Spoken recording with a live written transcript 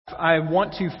I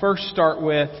want to first start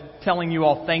with telling you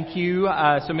all thank you.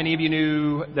 So many of you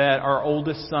knew that our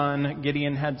oldest son,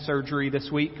 Gideon, had surgery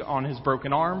this week on his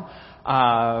broken arm.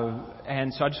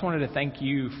 And so I just wanted to thank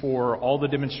you for all the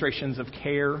demonstrations of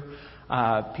care,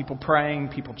 people praying,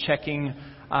 people checking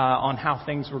on how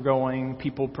things were going,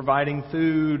 people providing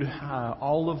food,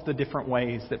 all of the different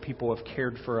ways that people have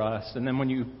cared for us. And then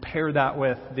when you pair that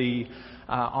with the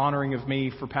honoring of me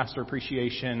for pastor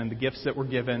appreciation and the gifts that were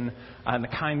given and the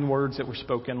kind words that were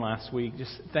spoken last week,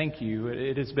 just thank you.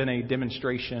 It has been a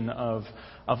demonstration of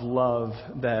love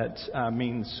that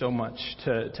means so much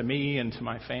to me and to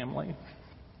my family.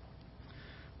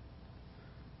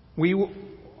 We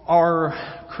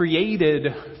are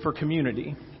created for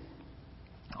community.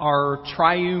 Our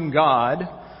triune God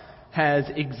has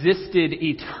existed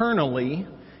eternally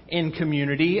in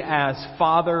community as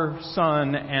Father,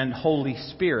 Son, and Holy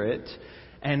Spirit,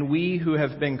 and we who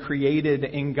have been created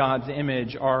in God's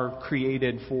image are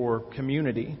created for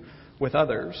community with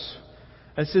others.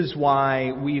 This is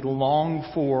why we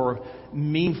long for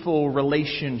meaningful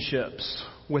relationships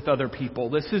with other people.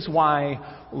 This is why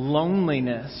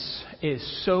loneliness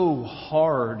is so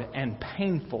hard and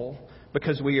painful,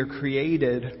 because we are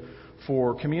created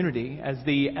for community. As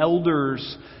the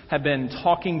elders have been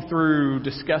talking through,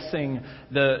 discussing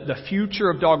the future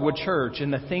of Dogwood Church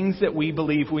and the things that we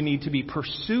believe we need to be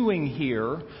pursuing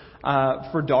here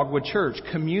for Dogwood Church,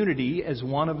 community is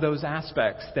one of those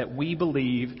aspects that we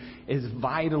believe is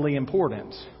vitally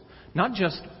important. Not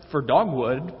just for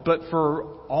Dogwood, but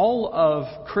for all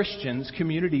of Christians,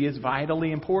 community is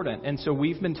vitally important. And so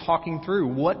we've been talking through,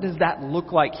 what does that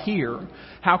look like here?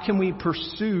 How can we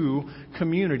pursue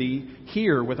community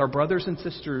here with our brothers and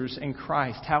sisters in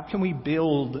Christ? How can we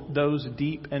build those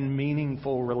deep and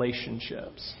meaningful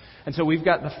relationships? And so we've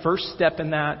got the first step in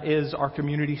that is our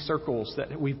community circles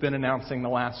that we've been announcing the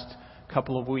last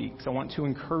couple of weeks. I want to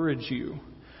encourage you.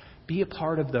 Be a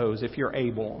part of those if you're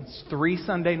able. It's 3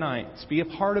 Sunday nights. Be a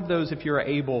part of those if you're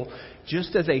able,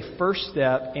 just as a first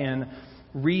step in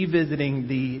revisiting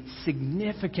the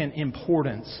significant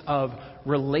importance of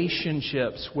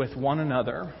relationships with one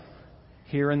another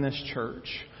here in this church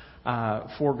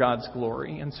for God's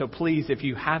glory. And so please, if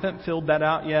you haven't filled that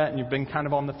out yet and you've been kind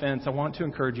of on the fence, I want to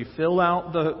encourage you, fill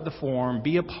out the form.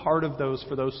 Be a part of those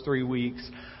for those 3 weeks.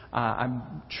 I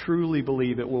truly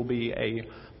believe it will be a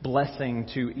blessing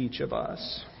to each of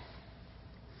us.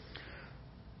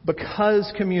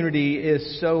 Because community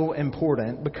is so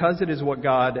important, because it is what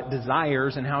God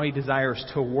desires and how He desires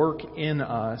to work in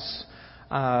us,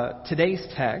 today's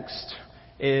text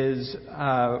is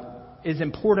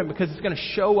important because it's going to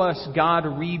show us God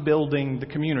rebuilding the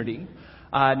community.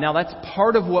 Now that's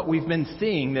part of what we've been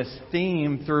seeing, this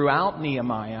theme throughout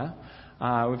Nehemiah.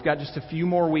 We've got just a few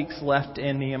more weeks left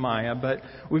in Nehemiah, but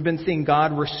we've been seeing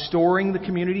God restoring the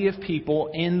community of people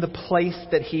in the place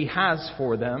that He has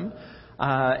for them.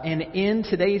 And in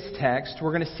today's text,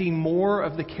 we're going to see more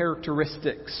of the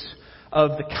characteristics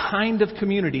of the kind of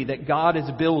community that God is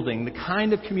building, the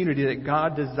kind of community that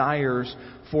God desires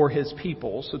for His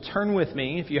people. So turn with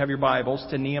me, if you have your Bibles,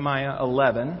 to Nehemiah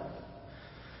 11.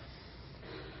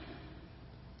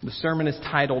 The sermon is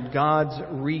titled, God's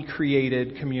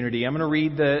Recreated Community. I'm going to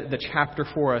read the chapter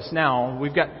for us. Now,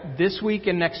 we've got this week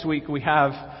and next week, we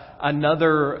have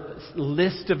another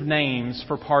list of names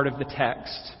for part of the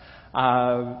text.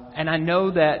 And I know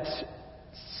that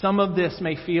some of this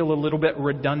may feel a little bit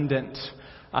redundant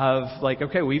of like,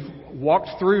 okay, we've walked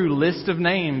through list of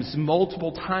names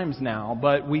multiple times now,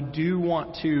 but we do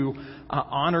want to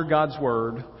honor God's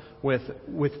Word with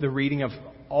the reading of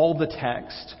all the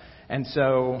text. And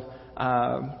so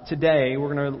today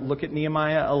we're going to look at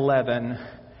Nehemiah 11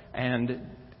 and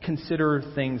consider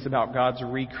things about God's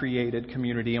recreated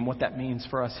community and what that means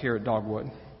for us here at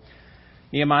Dogwood.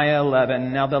 Nehemiah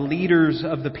 11, now the leaders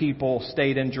of the people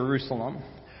stayed in Jerusalem,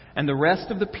 and the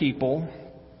rest of the people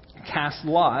cast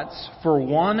lots for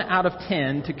 1 out of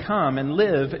 10 to come and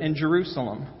live in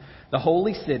Jerusalem, the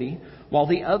holy city, while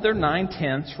the other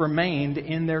 9/10 remained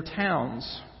in their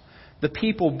towns. The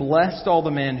people blessed all the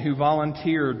men who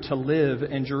volunteered to live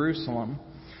in Jerusalem.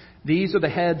 These are the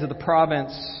heads of the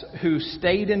province who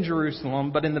stayed in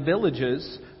Jerusalem, but in the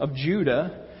villages of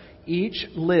Judah, each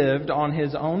lived on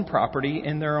his own property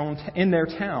in their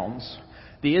towns.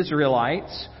 The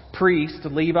Israelites, priests,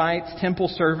 Levites, temple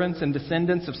servants, and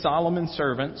descendants of Solomon's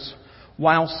servants,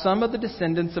 while some of the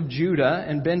descendants of Judah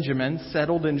and Benjamin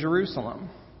settled in Jerusalem.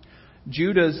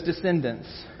 Judah's descendants: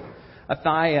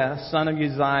 Athaiah, son of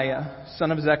Uzziah,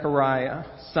 son of Zechariah,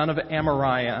 son of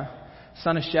Amariah,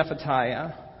 son of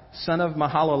Shephatiah, son of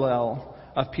Mahalalel,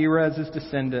 of Perez's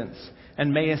descendants,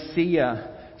 and Maaseiah,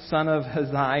 son of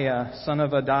Haziah, son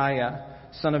of Adiah,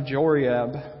 son of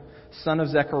Jorib, son of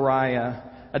Zechariah,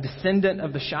 a descendant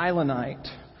of the Shilonite.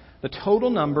 The total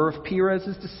number of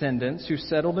Perez's descendants who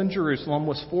settled in Jerusalem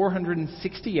was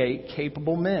 468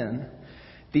 capable men.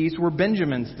 These were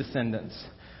Benjamin's descendants: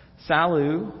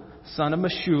 Salu, son of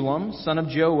Meshullam, son of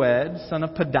Joed, son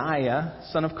of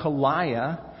Pedaiah, son of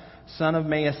Koliah, son of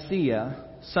Maaseiah,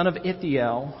 son of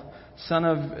Ithiel, son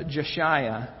of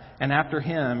Jeshiah, and after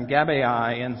him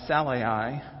Gabai and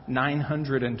Salai,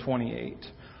 928.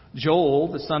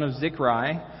 Joel, the son of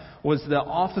Zichri, was the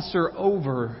officer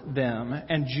over them,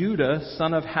 and Judah,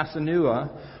 son of Hasanua,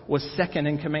 was second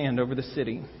in command over the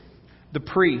city. The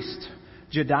priest,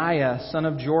 Jediah, son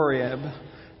of Jorib,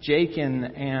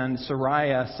 Jachin and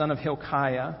Sariah, son of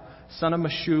Hilkiah, son of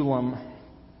Meshullam,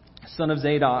 son of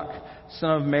Zadok,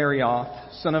 son of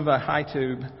Marioth, son of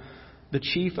Ahitub, the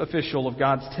chief official of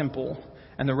God's temple,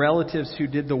 and the relatives who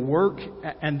did the work,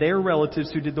 and their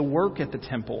relatives who did the work at the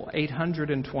temple,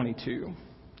 822.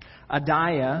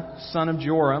 Adiah, son of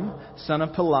Joram, son of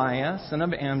Peliah, son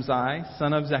of Amzi,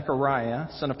 son of Zechariah,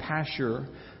 son of Pashur,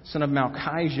 son of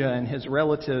Malchijah, and his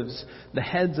relatives, the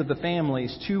heads of the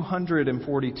families,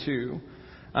 242.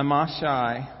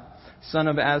 Amashai, son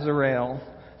of Azarel,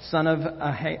 son of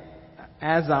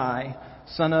Azai,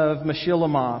 son of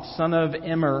Meshillemoth, son of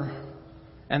Immer,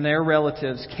 and their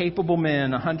relatives, capable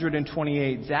men,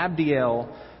 128. Zabdiel,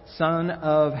 son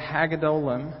of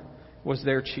Haggadolim, was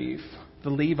their chief. The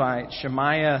Levite,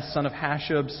 Shemaiah, son of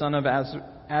Hashab, son of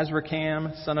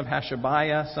Azrikam, son of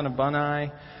Hashabiah, son of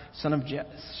Bunai, son of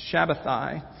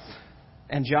Shabbathai,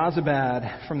 and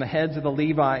Jozabad from the heads of the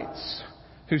Levites,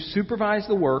 who supervised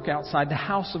the work outside the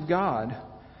house of God.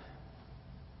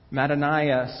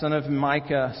 Mattaniah, son of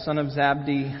Micah, son of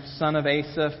Zabdi, son of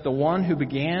Asaph, the one who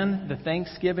began the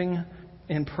thanksgiving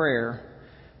in prayer.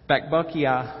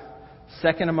 Bakbukiah,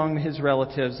 second among his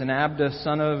relatives, and Abda,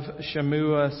 son of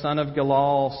Shemua, son of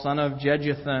Galal, son of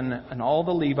Jeduthun, and all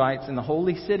the Levites in the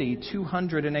holy city,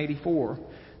 284.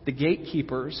 The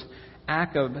gatekeepers,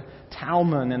 Akab,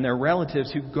 Talmon, and their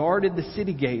relatives who guarded the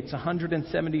city gates,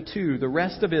 172. The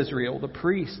rest of Israel, the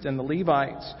priests and the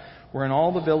Levites, were in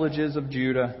all the villages of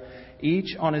Judah,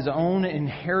 each on his own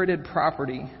inherited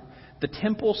property. The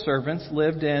temple servants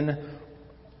lived in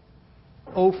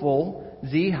Ophel,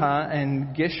 Ziha,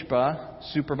 and Gishpa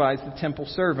supervised the temple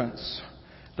servants.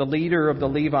 The leader of the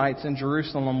Levites in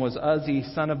Jerusalem was Uzzi,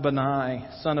 son of Bani,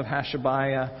 son of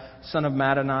Hashabiah, son of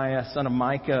Mattaniah, son of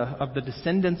Micah, of the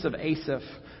descendants of Asaph,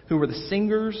 who were the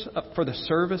singers for the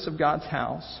service of God's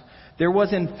house. There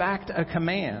was in fact a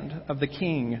command of the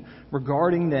king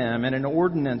regarding them and an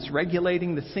ordinance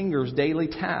regulating the singers' daily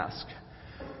task.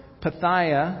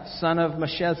 Pethiah, son of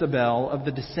Meshezabel, of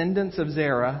the descendants of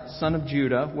Zerah, son of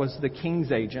Judah, was the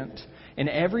king's agent in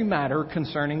every matter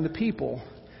concerning the people.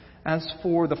 As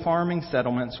for the farming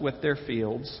settlements with their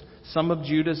fields, some of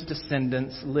Judah's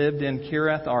descendants lived in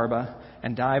Kiriath Arba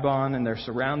and Dibon and their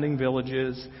surrounding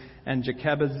villages, and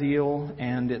Jekabazeel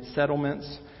and its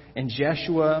settlements, in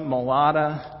Jeshua,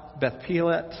 Malada,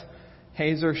 Beth-Pelet,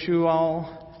 Hazar Shual,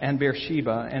 and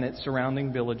Beersheba and its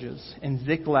surrounding villages, in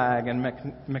Ziklag and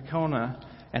Mekona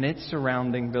and its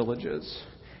surrounding villages,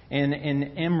 in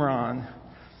Imran,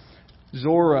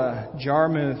 Zorah,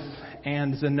 Jarmuth,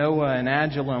 and Zanoah and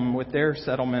Adullam with their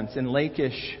settlements, in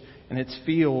Lachish and its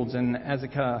fields, and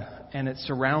Azekah and its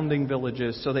surrounding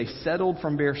villages. So they settled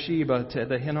from Beersheba to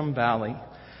the Hinnom Valley.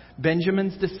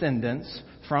 Benjamin's descendants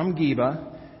from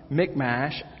Geba,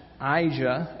 Michmash,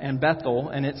 Aijah, and Bethel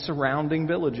and its surrounding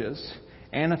villages,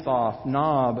 Anathoth,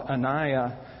 Nob,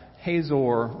 Aniah,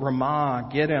 Hazor, Ramah,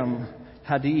 Gidom,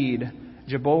 Hadid,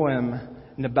 Jeboim,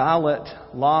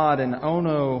 Nebalat, Lod, and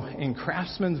Ono in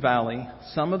Craftsman's Valley.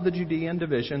 Some of the Judean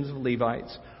divisions of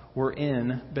Levites were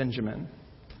in Benjamin.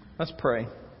 Let's pray.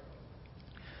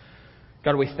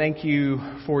 God, we thank you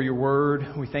for your word.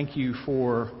 We thank you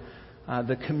for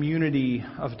the community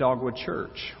of Dogwood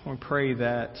Church. We pray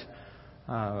that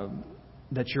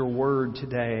your word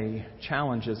today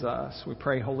challenges us. We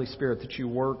pray, Holy Spirit, that you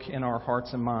work in our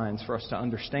hearts and minds for us to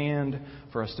understand,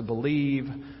 for us to believe,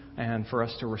 and for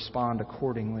us to respond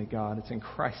accordingly, God. It's in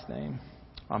Christ's name.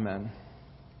 Amen.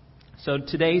 So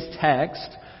today's text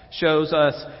shows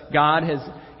us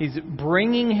He's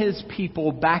bringing His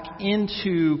people back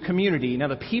into community. Now,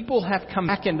 the people have come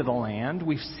back into the land.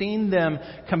 We've seen them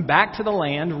come back to the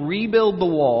land, rebuild the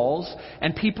walls,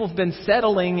 and people have been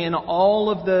settling in all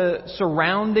of the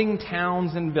surrounding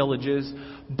towns and villages.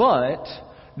 But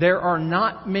there are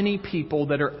not many people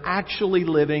that are actually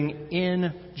living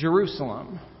in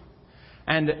Jerusalem.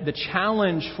 And the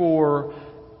challenge for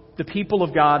the people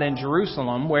of God in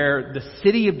Jerusalem, where the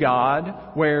city of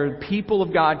God, where people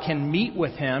of God can meet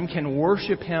with Him, can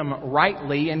worship Him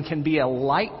rightly, and can be a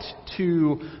light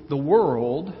to the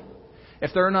world,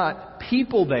 if there are not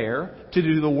people there to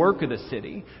do the work of the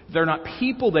city, if there are not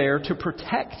people there to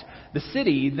protect the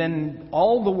city, then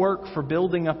all the work for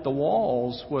building up the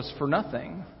walls was for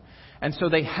nothing. And so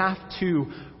they have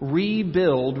to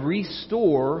rebuild,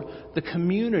 restore the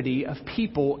community of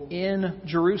people in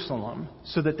Jerusalem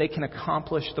so that they can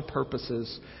accomplish the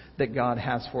purposes that God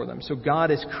has for them. So God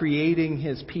is creating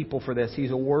His people for this.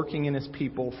 He's working in His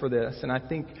people for this. And I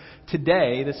think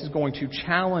today this is going to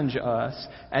challenge us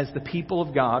as the people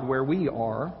of God where we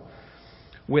are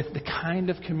with the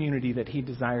kind of community that He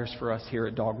desires for us here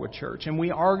at Dogwood Church. And we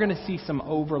are going to see some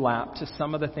overlap to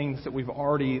some of the things that we've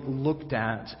already looked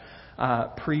at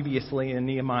previously in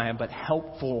Nehemiah, but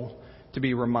helpful to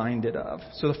be reminded of.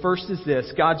 So the first is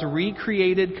this: God's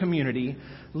recreated community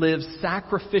lives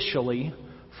sacrificially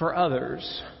for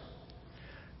others.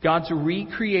 God's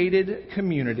recreated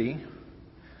community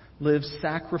lives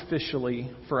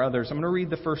sacrificially for others. I'm going to read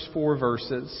the first 4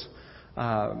 verses,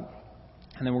 and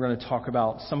then we're going to talk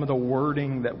about some of the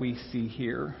wording that we see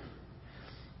here.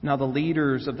 Now the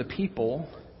leaders of the people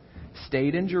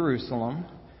stayed in Jerusalem,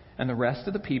 and the rest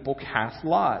of the people cast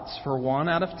lots for 1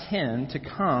 out of 10 to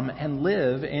come and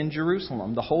live in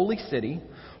Jerusalem, the holy city,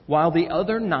 while the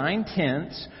other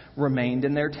 9/10 remained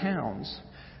in their towns.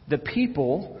 The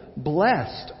people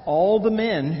blessed all the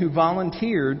men who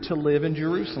volunteered to live in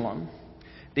Jerusalem.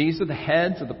 These are the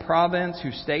heads of the province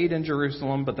who stayed in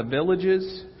Jerusalem, but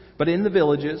in the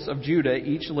villages of Judah,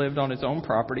 each lived on his own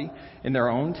property in their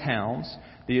own towns.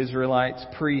 The Israelites,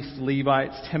 priests,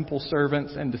 Levites, temple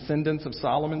servants, and descendants of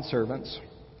Solomon's servants,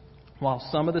 while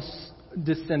some of the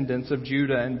descendants of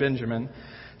Judah and Benjamin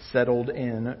settled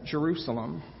in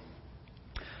Jerusalem.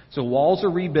 So walls are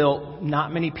rebuilt,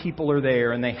 not many people are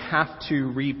there, and they have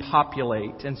to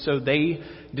repopulate. And so they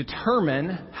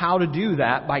determine how to do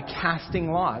that by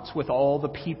casting lots with all the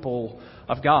people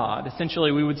of God.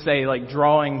 Essentially, we would say like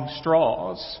drawing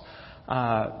straws.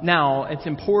 Now, it's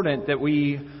important that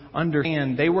we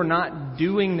understand they were not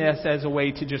doing this as a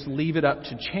way to just leave it up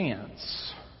to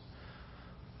chance.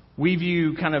 We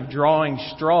view kind of drawing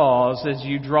straws as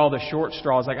you draw the short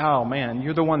straws, like, oh man,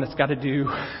 you're the one that's got to do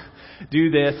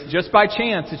this just by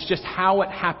chance. It's just how it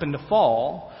happened to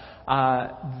fall.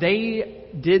 They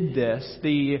did this,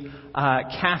 the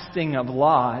casting of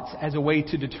lots, as a way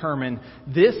to determine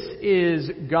this is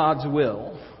God's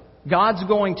will. God's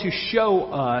going to show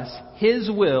us His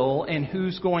will and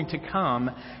who's going to come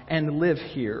and live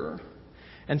here.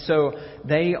 And so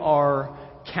they are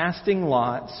casting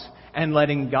lots and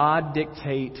letting God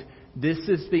dictate, this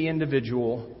is the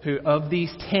individual who, of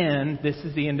these 10, this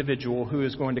is the individual who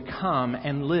is going to come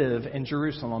and live in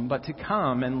Jerusalem. But to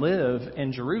come and live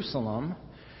in Jerusalem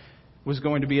was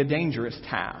going to be a dangerous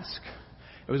task.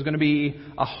 It was going to be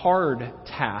a hard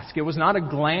task. It was not a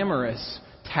glamorous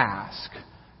task,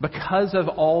 because of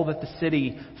all that the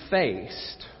city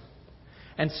faced.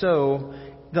 And so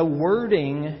the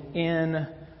wording in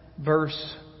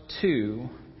verse 2,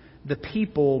 the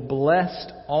people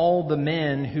blessed all the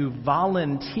men who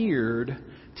volunteered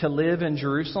to live in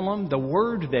Jerusalem. The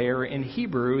word there in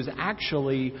Hebrew is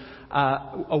actually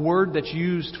a word that's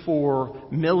used for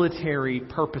military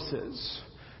purposes.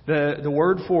 The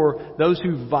word for those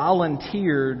who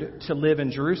volunteered to live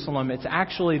in Jerusalem, it's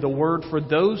actually the word for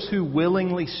those who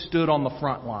willingly stood on the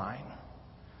front line.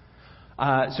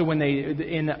 So when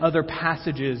in other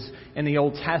passages in the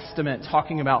Old Testament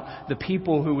talking about the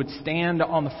people who would stand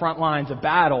on the front lines of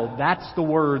battle, that's the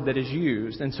word that is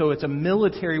used. And so it's a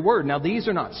military word. Now these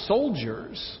are not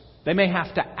soldiers. They may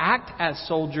have to act as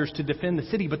soldiers to defend the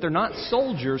city, but they're not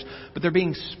soldiers, but they're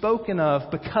being spoken of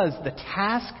because the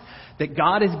task that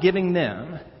God is giving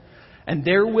them and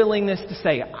their willingness to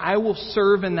say, I will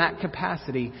serve in that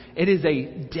capacity, it is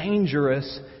a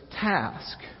dangerous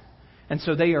task. And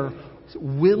so they are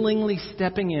willingly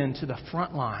stepping into the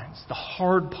front lines, the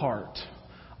hard part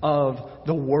of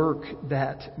the work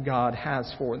that God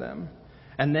has for them.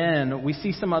 And then we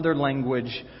see some other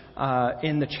language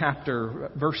in the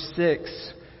chapter, verse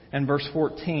 6 and verse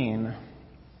 14.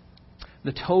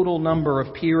 The total number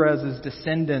of Perez's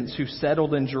descendants who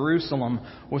settled in Jerusalem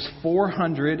was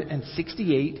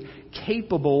 468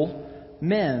 capable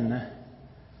men.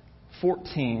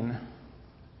 14.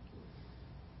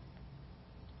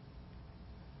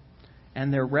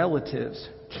 And their relatives,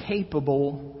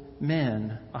 capable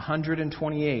men,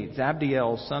 128.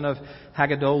 Zabdiel, son of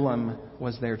Haggadolim,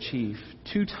 was their chief.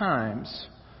 2 times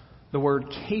The word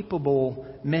capable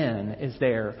men is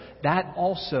there. That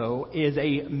also is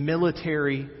a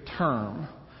military term.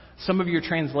 Some of your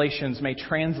translations may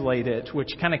translate it, which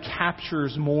kind of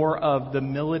captures more of the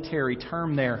military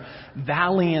term there.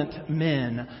 Valiant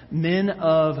men, men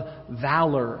of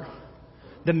valor.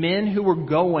 The men who were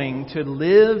going to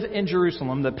live in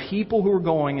Jerusalem, the people who were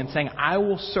going and saying, I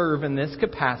will serve in this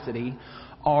capacity,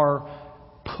 are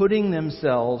putting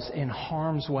themselves in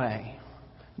harm's way.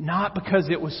 Not because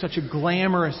it was such a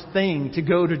glamorous thing to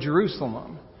go to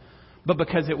Jerusalem, but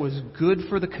because it was good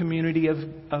for the community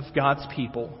of God's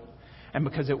people and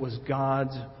because it was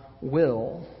God's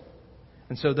will.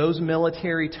 And so those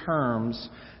military terms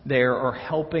there are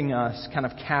helping us kind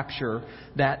of capture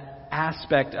that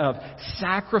aspect of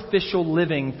sacrificial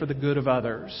living for the good of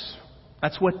others.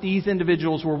 That's what these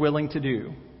individuals were willing to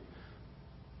do.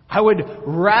 I would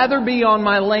rather be on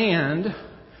my land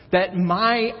that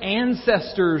my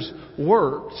ancestors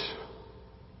worked.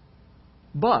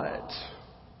 But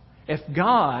if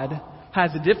God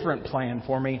has a different plan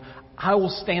for me, I will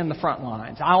stand the front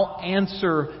lines. I'll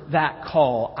answer that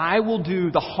call. I will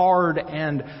do the hard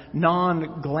and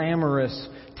non-glamorous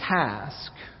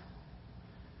task.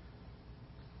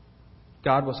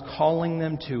 God was calling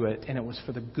them to it, and it was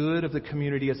for the good of the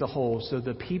community as a whole. So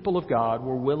the people of God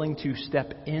were willing to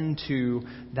step into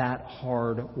that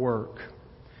hard work.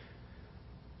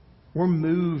 We're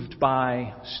moved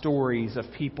by stories of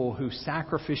people who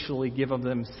sacrificially give of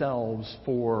themselves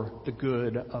for the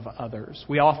good of others.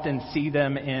 We often see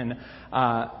them in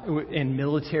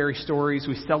military stories.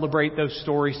 We celebrate those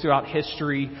stories throughout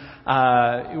history,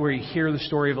 where you hear the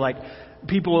story of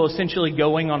people essentially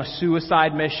going on a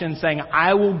suicide mission, saying,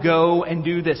 I will go and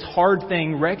do this hard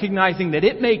thing, recognizing that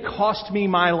it may cost me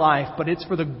my life, but it's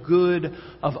for the good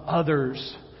of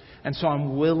others. And so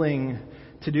I'm willing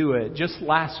to do it. Just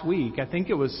last week, I think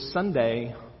it was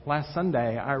last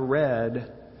Sunday, I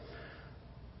read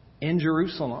in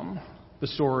Jerusalem the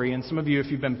story. And some of you, if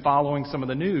you've been following some of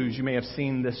the news, you may have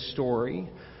seen this story.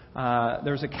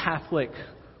 There's a Catholic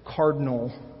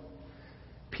cardinal,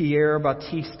 Pierre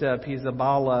Battista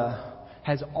Pizzaballa,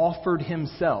 has offered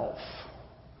himself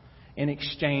in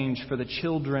exchange for the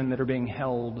children that are being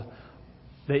held,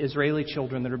 the Israeli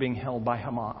children that are being held by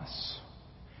Hamas.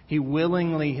 He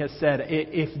willingly has said,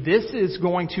 if this is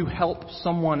going to help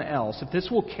someone else, if this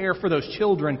will care for those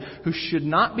children who should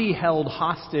not be held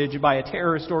hostage by a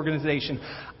terrorist organization,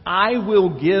 I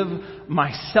will give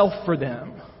myself for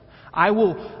them. I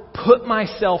will put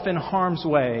myself in harm's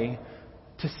way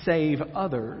to save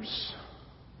others.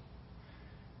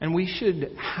 And we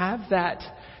should have that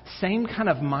same kind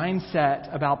of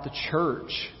mindset about the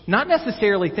church. Not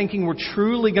necessarily thinking we're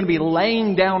truly going to be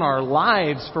laying down our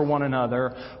lives for one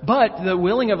another, but the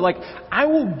willing of I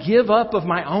will give up of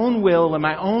my own will and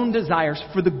my own desires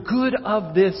for the good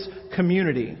of this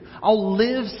community. I'll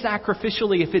live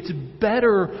sacrificially if it's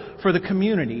better for the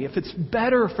community, if it's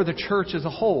better for the church as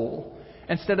a whole,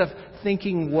 instead of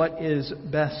thinking what is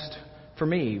best for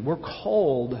me. We're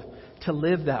called to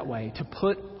live that way, to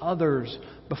put others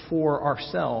before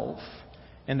ourselves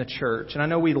in the church. And I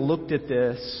know we looked at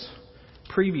this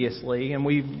previously, and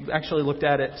we've actually looked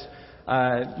at it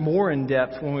more in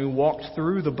depth when we walked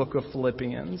through the book of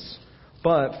Philippians.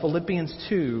 But Philippians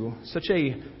 2, such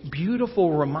a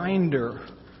beautiful reminder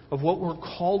of what we're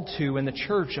called to in the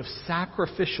church of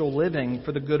sacrificial living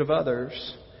for the good of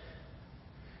others.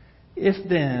 If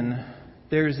then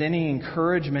there's any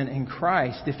encouragement in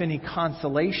Christ, if any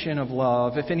consolation of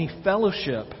love, if any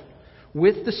fellowship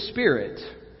with the Spirit,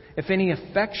 if any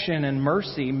affection and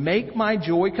mercy, make my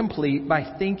joy complete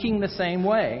by thinking the same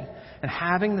way and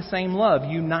having the same love,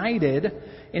 united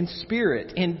in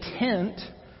spirit, intent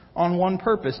on one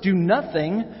purpose. Do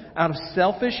nothing out of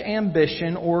selfish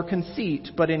ambition or conceit,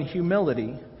 but in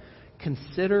humility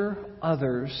consider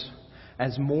others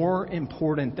as more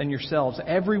important than yourselves.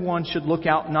 Everyone should look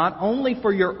out not only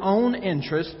for your own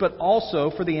interest, but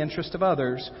also for the interest of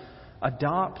others.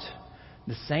 Adopt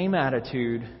the same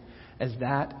attitude as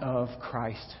that of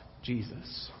Christ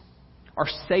Jesus. Our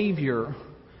Savior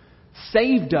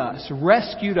saved us,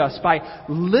 rescued us by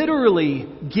literally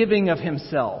giving of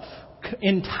Himself,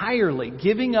 entirely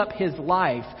giving up His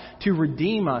life to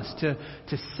redeem us,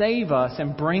 to save us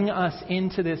and bring us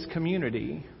into this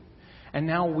community. And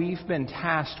now we've been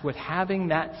tasked with having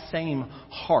that same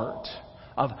heart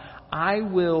of, I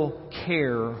will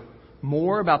care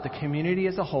more about the community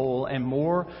as a whole and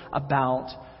more about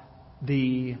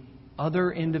the other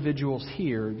individuals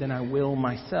here than I will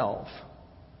myself.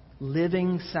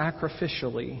 Living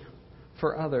sacrificially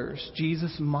for others.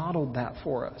 Jesus modeled that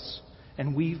for us,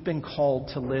 and we've been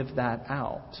called to live that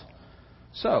out.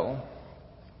 So,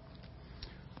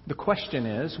 The question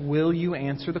is, will you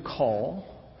answer the call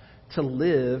to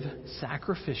live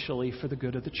sacrificially for the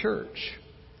good of the church?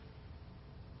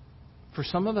 For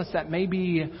some of us, that may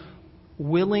be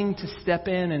willing to step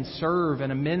in and serve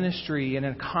in a ministry in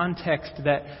a context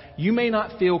that you may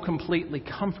not feel completely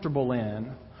comfortable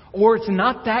in, or it's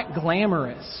not that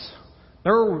glamorous.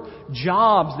 There are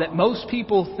jobs that most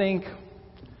people think,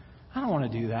 I don't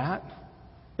want to do that.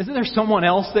 Isn't there someone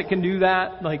else that can do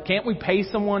that? Like, can't we pay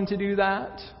someone to do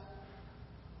that?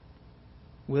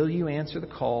 Will you answer the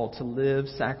call to live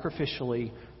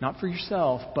sacrificially, not for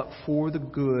yourself, but for the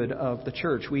good of the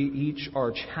church? We each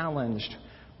are challenged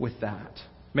with that.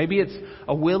 Maybe it's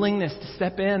a willingness to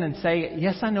step in and say,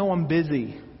 yes, I know I'm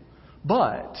busy,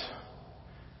 but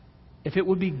if it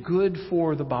would be good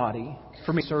for the body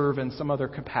for me to serve in some other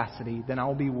capacity, then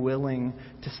I'll be willing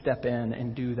to step in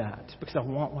and do that because I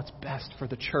want what's best for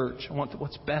the church. I want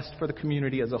what's best for the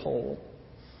community as a whole.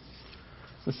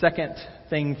 The second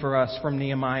thing for us from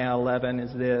Nehemiah 11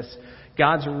 is this: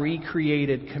 God's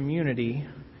recreated community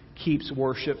keeps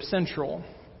worship central.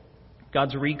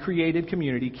 God's recreated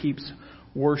community keeps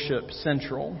worship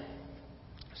central.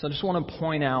 So I just want to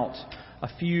point out a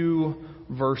few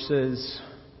verses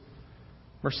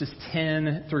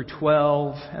 10 through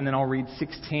 12, and then I'll read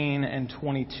 16 and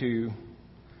 22.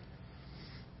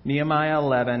 Nehemiah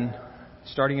 11,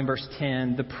 starting in verse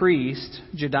 10, the priest,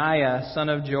 Jediah, son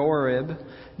of Joarib,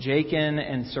 Jachin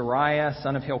and Sariah,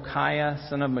 son of Hilkiah,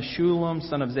 son of Meshullam,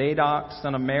 son of Zadok,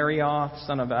 son of Marioth,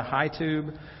 son of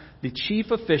Ahitub, the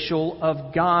chief official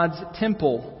of God's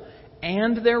temple,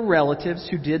 and their relatives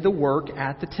who did the work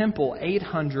at the temple,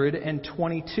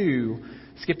 822.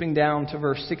 Skipping down to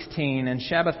verse 16, and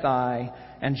Shabbathai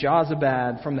and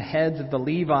Jozabad from the heads of the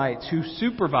Levites who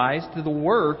supervised the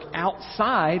work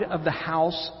outside of the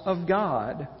house of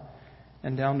God.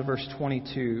 And down to verse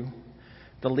 22.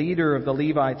 The leader of the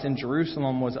Levites in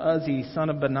Jerusalem was Uzzi, son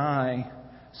of Bani,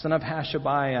 son of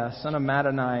Hashabiah, son of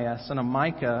Mattaniah, son of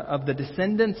Micah, of the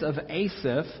descendants of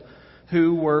Asaph,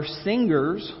 who were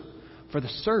singers for the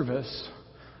service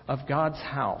of God's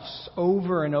house.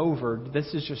 Over and over,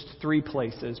 this is just 3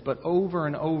 places, but over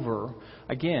and over,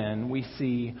 again, we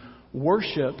see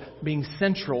worship being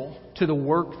central to the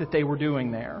work that they were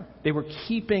doing there. They were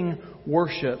keeping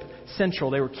worship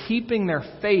central. They were keeping their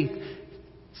faith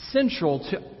central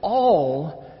to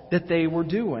all that they were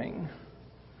doing.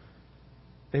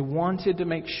 They wanted to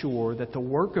make sure that the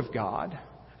work of God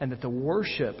and that the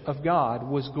worship of God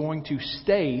was going to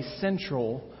stay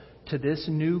central to this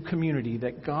new community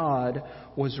that God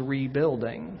was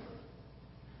rebuilding.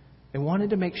 They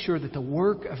wanted to make sure that the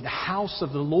work of the house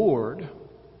of the Lord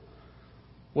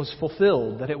was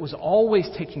fulfilled, that it was always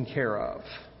taken care of.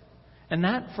 And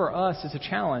that for us is a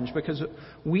challenge because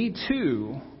we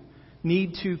too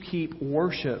need to keep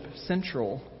worship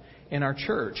central in our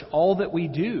church. All that we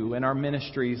do in our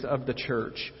ministries of the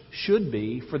church should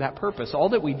be for that purpose. All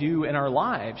that we do in our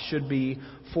lives should be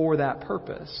for that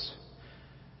purpose.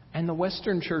 And the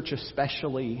Western church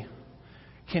especially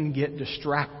can get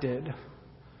distracted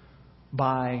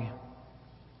by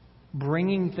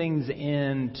bringing things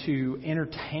in to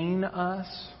entertain us,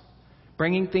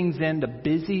 bringing things in to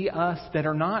busy us that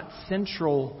are not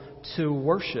central to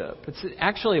worship. It's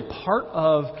actually a part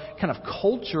of kind of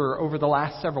culture over the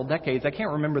last several decades. I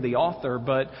can't remember the author,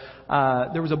 but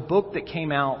there was a book that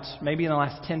came out maybe in the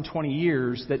last 10, 20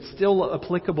 years that's still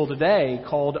applicable today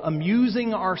called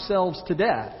Amusing Ourselves to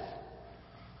Death.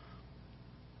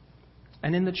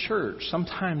 And in the church,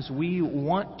 sometimes we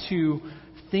want to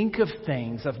think of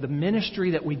things, of the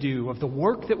ministry that we do, of the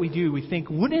work that we do. We think,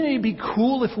 wouldn't it be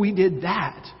cool if we did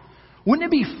that? Wouldn't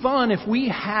it be fun if we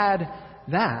had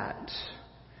that?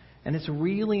 And it's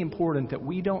really important that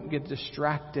we don't get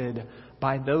distracted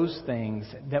by those things,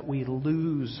 that we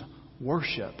lose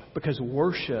worship, because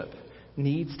worship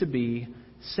needs to be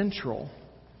central.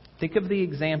 Think of the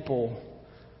example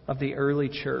of the early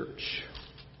church.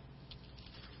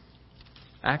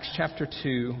 Acts chapter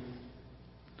 2,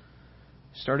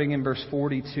 starting in verse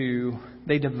 42,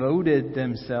 they devoted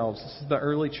themselves, this is the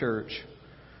early church,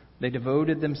 they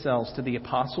devoted themselves to the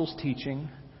apostles' teaching,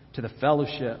 to the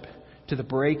fellowship, to the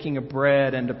breaking of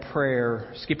bread and to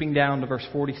prayer. Skipping down to verse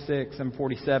 46 and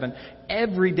 47.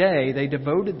 Every day they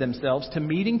devoted themselves to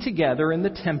meeting together in the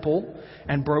temple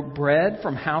and broke bread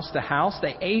from house to house.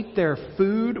 They ate their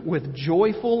food with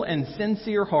joyful and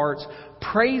sincere hearts,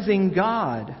 praising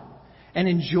God and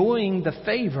enjoying the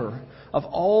favor of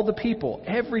all the people.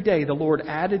 Every day the Lord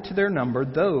added to their number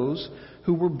those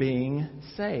who were being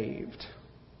saved.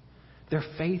 Their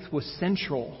faith was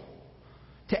central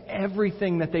to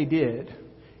everything that they did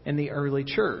in the early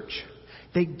church.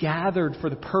 They gathered for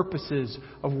the purposes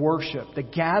of worship. They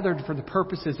gathered for the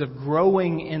purposes of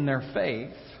growing in their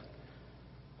faith.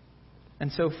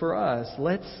 And so for us,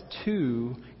 let's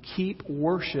too keep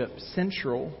worship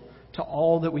central to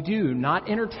all that we do, not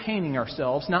entertaining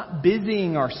ourselves, not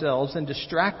busying ourselves and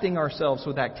distracting ourselves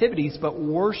with activities, but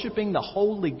worshiping the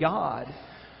holy God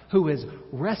who has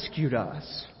rescued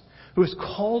us, who has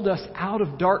called us out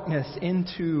of darkness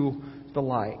into the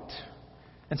light.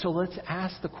 And so let's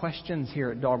ask the questions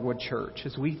here at Dogwood Church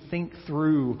as we think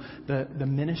through the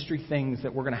ministry things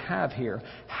that we're going to have here.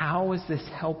 How is this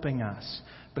helping us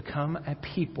become a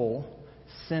people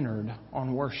centered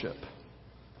on worship?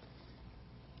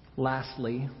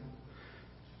 Lastly,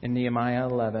 in Nehemiah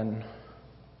 11,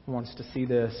 wants to see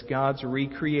this. God's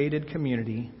recreated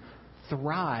community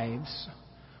thrives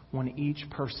when each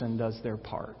person does their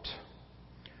part.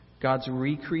 God's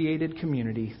recreated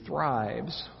community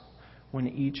thrives when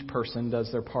each person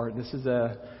does their part. This is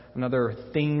another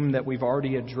theme that we've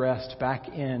already addressed back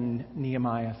in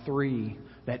Nehemiah 3,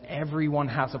 that everyone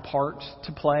has a part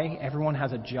to play. Everyone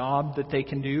has a job that they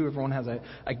can do. Everyone has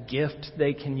a gift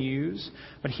they can use.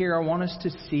 But here I want us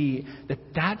to see that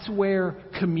that's where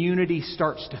community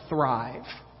starts to thrive,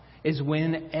 is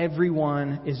when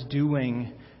everyone is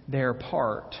doing their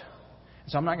part.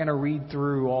 So I'm not going to read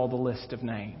through all the list of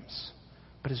names.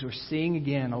 But as we're seeing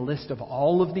again a list of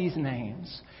all of these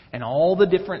names and all the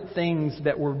different things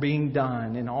that were being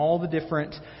done in all the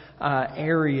different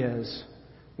areas,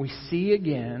 we see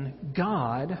again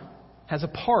God has a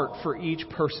part for each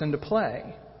person to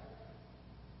play.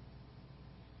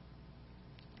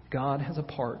 God has a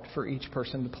part for each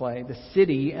person to play. The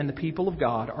city and the people of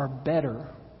God are better.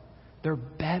 They're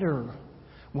better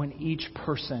when each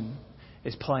person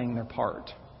is playing their part.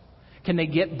 Can they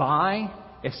get by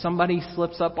if somebody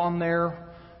slips up on their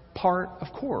part? Of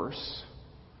course.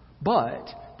 But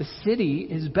the city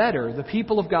is better. The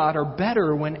people of God are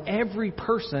better when every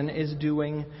person is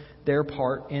doing their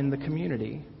part in the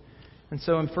community. And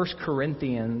so in 1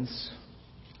 Corinthians,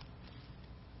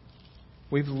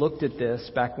 we've looked at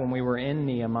this back when we were in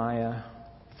Nehemiah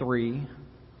 3.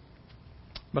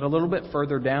 But a little bit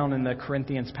further down in the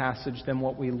Corinthians passage than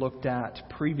what we looked at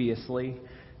previously.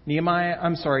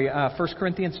 1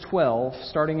 Corinthians 12,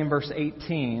 starting in verse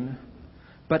 18.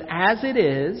 But as it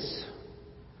is,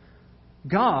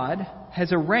 God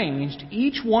has arranged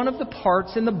each one of the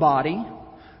parts in the body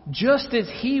just as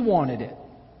He wanted it.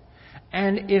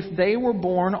 And if they were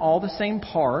born all the same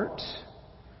part,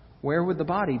 where would the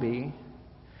body be?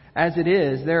 As it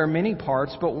is, there are many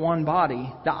parts, but one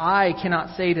body. The eye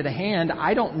cannot say to the hand,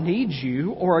 I don't need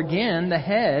you. Or again, the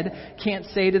head can't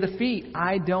say to the feet,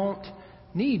 I don't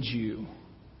need you.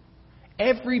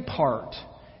 Every part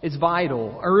is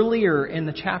vital. Earlier in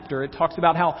the chapter, it talks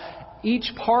about how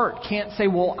each part can't say,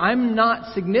 well, I'm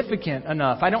not significant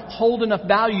enough. I don't hold enough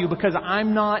value because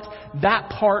I'm not that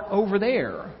part over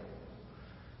there.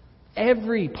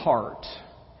 Every part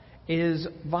is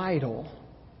vital.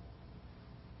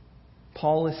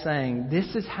 Paul is saying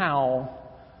this is how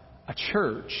a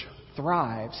church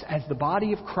thrives, as the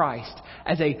body of Christ,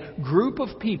 as a group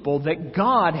of people that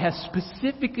God has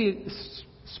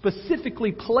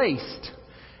specifically placed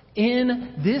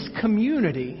in this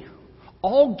community,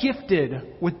 all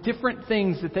gifted with different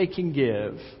things that they can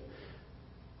give.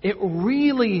 It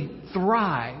really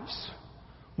thrives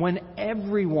when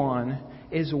everyone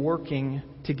is working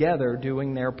together,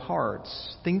 doing their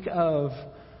parts. Think of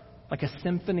like a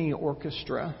symphony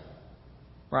orchestra,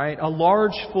 right? A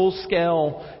large,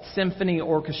 full-scale symphony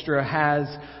orchestra has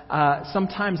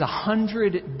sometimes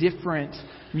 100 different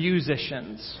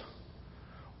musicians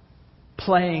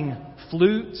playing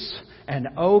flutes and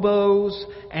oboes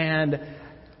and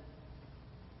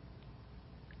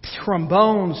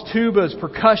trombones, tubas,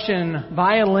 percussion,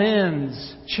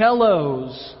 violins,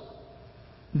 cellos,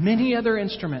 many other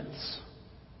instruments.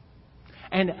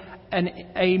 And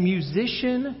a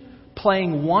musician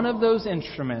playing one of those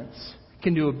instruments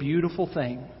can do a beautiful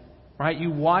thing, right?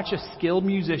 You watch a skilled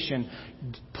musician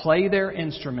play their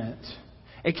instrument.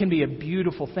 It can be a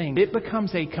beautiful thing. It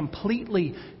becomes a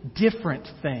completely different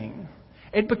thing.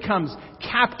 It becomes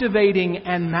captivating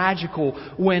and magical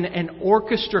when an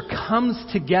orchestra comes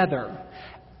together,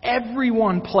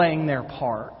 everyone playing their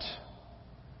part.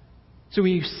 So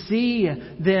you see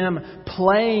them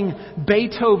playing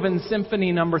Beethoven's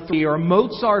Symphony No. 3 or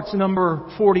Mozart's No.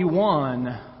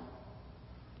 41.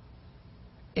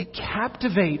 It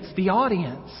captivates the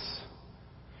audience.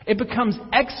 It becomes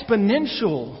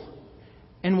exponential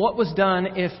in what was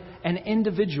done if an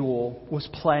individual was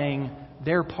playing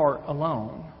their part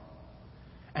alone.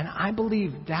 And I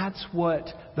believe that's what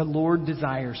the Lord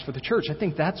desires for the church. I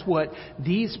think that's what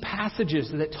these passages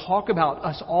that talk about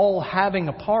us all having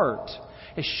a part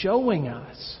is showing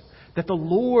us. That the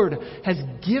Lord has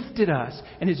gifted us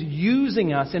and is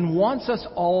using us and wants us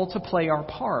all to play our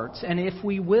parts. And if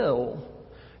we will,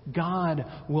 God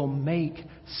will make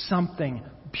something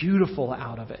beautiful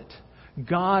out of it.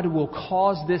 God will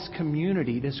cause this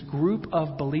community, this group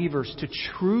of believers, to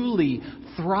truly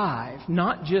thrive,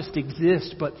 not just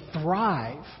exist, but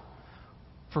thrive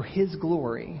for His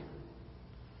glory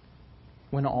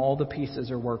when all the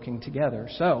pieces are working together.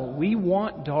 So, we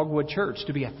want Dogwood Church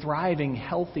to be a thriving,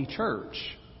 healthy church.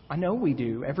 I know we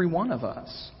do, every one of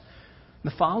us.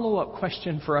 The follow-up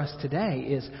question for us today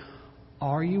is,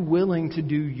 are you willing to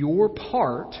do your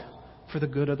part for the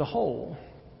good of the whole?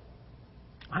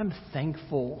 I'm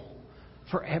thankful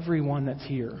for everyone that's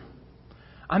here.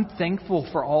 I'm thankful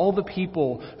for all the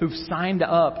people who've signed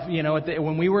up. You know,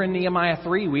 when we were in Nehemiah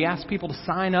 3, we asked people to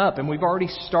sign up, and we've already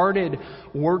started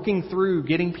working through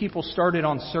getting people started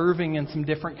on serving in some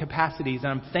different capacities.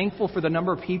 And I'm thankful for the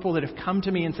number of people that have come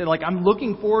to me and said, like, I'm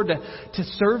looking forward to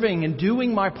serving and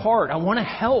doing my part. I want to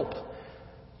help.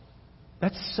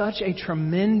 That's such a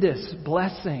tremendous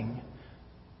blessing.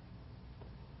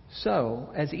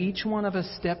 So, as each one of us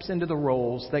steps into the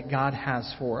roles that God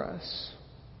has for us,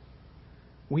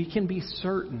 we can be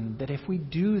certain that if we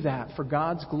do that for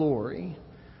God's glory,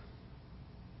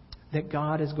 that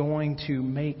God is going to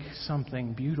make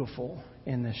something beautiful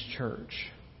in this church.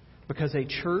 Because a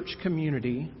church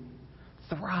community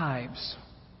thrives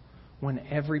when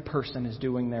every person is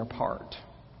doing their part.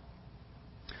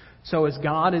 So as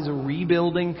God is a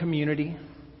rebuilding community,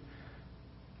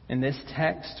 in this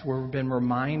text, we've been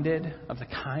reminded of the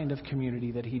kind of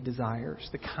community that He desires,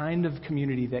 the kind of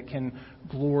community that can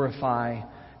glorify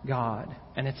God.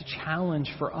 And it's a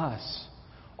challenge for us.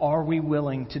 Are we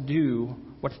willing to do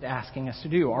what it's asking us to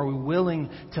do? Are we willing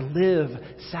to live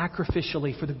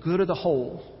sacrificially for the good of the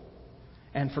whole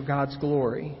and for God's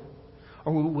glory?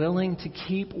 Are we willing to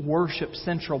keep worship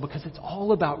central because it's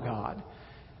all about God?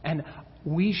 And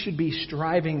we should be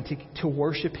striving to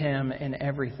worship Him in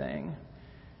everything.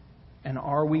 And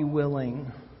are we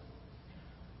willing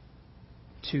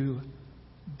to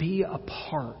be a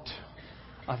part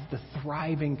of the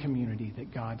thriving community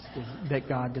that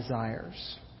God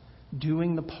desires,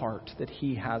 doing the part that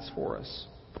He has for us?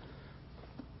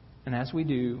 And as we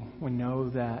do, we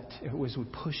know that as we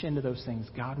push into those things,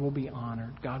 God will be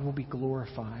honored, God will be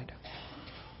glorified.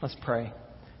 Let's pray.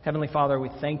 Heavenly Father, we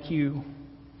thank you.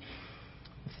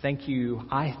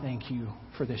 I thank you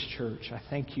for this church. I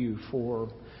thank you for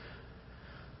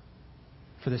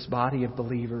this body of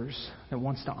believers that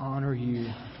wants to honor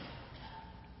you.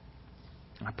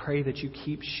 I pray that you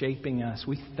keep shaping us.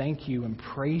 We thank you and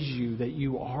praise you that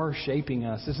you are shaping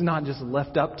us. This is not just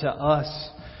left up to us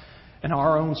and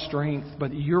our own strength,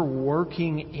 but you're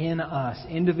working in us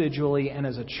individually and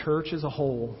as a church as a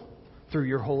whole through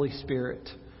your Holy Spirit.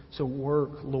 So work,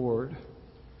 Lord,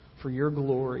 for your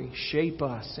glory. Shape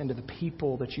us into the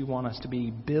people that you want us to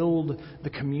be. Build the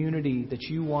community that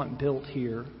you want built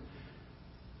here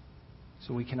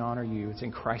so we can honor you. It's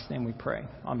in Christ's name we pray.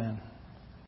 Amen.